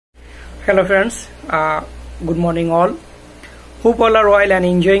Hello friends, good morning all. Hope all are well and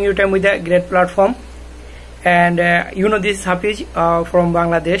enjoying your time with a great platform. And this is Hafiz from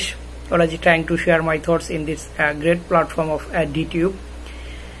Bangladesh. Already trying to share my thoughts in this great platform of DTube.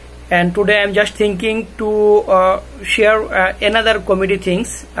 And today I'm just thinking to share another comedy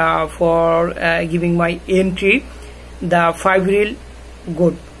things for giving my entry, the 5 Reel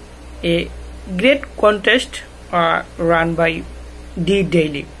Good, a great contest run by D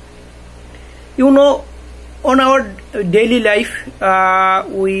Daily. On our daily life,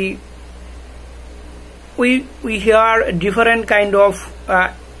 we hear different kind of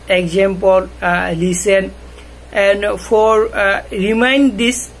example, listen, and for remind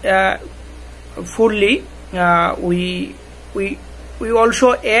this fully, we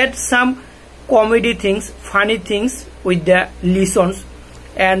also add some comedy things, funny things with the lessons,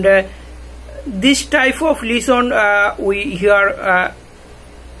 and this type of lesson we hear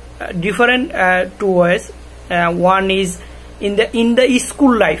different two ways. One is in the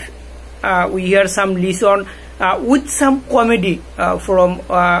school life, we hear some lesson with some comedy from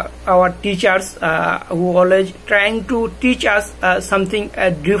our teachers who always trying to teach us something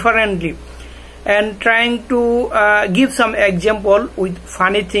differently, and trying to give some example with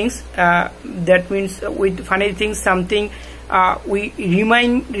funny things. That means with funny things something we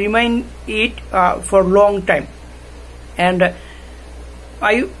remind it for long time. And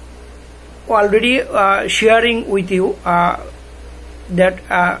I already sharing with you that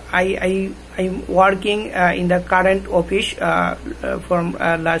I'm working in the current office from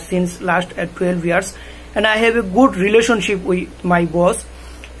since last 12 years, and I have a good relationship with my boss.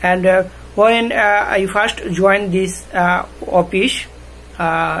 And when I first joined this office,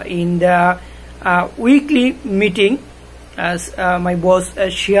 in the weekly meeting, as my boss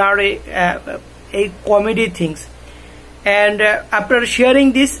share a comedy things. And after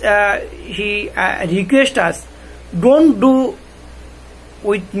sharing this, he request us, don't do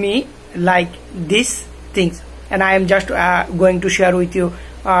with me like these things. And I am just going to share with you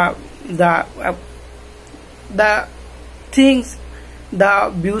the things,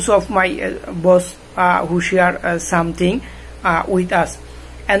 the views of my boss who share something with us.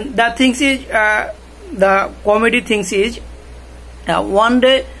 And the things is, the comedy things is, one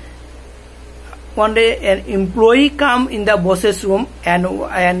day an employee come in the boss's room and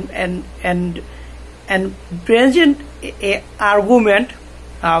present a argument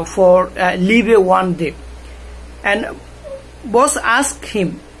for leave one day. And boss ask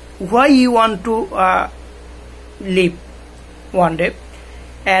him why you want to leave one day.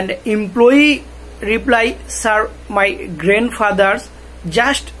 And employee reply, sir, my grandfathers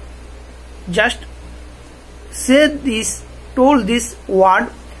just told this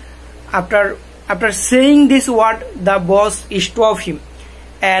word. After saying this word, the boss stopped him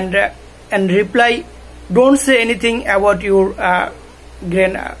and reply, don't say anything about your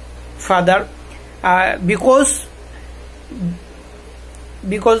grandfather because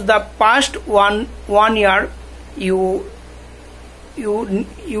the past one year you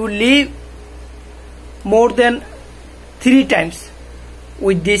leave more than 3 times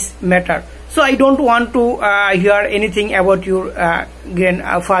with this matter. So I don't want to hear anything about your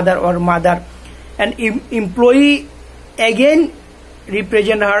grandfather or mother. And employee again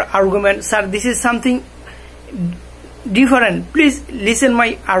represent her argument, sir, this is something different, please listen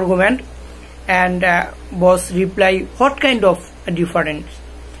my argument. And boss reply, what kind of difference?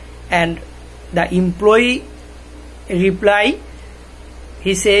 And the employee reply,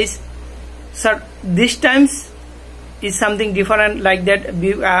 he says, sir, this times is something different like that.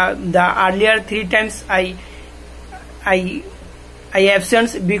 The earlier 3 times I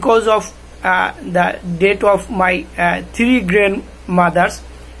absent because of the death of my 3 grandmothers,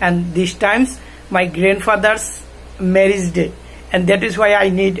 and this times my grandfather's marriage day, and that is why I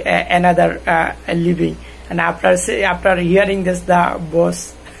need another living. And after hearing this, the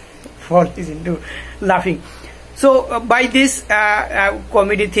boss falls into laughing. So by this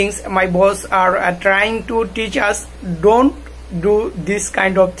comedy things, my boss are trying to teach us, don't do this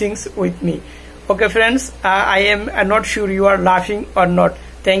kind of things with me. Okay friends, I am not sure you are laughing or not.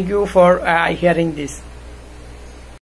 Thank you for hearing this.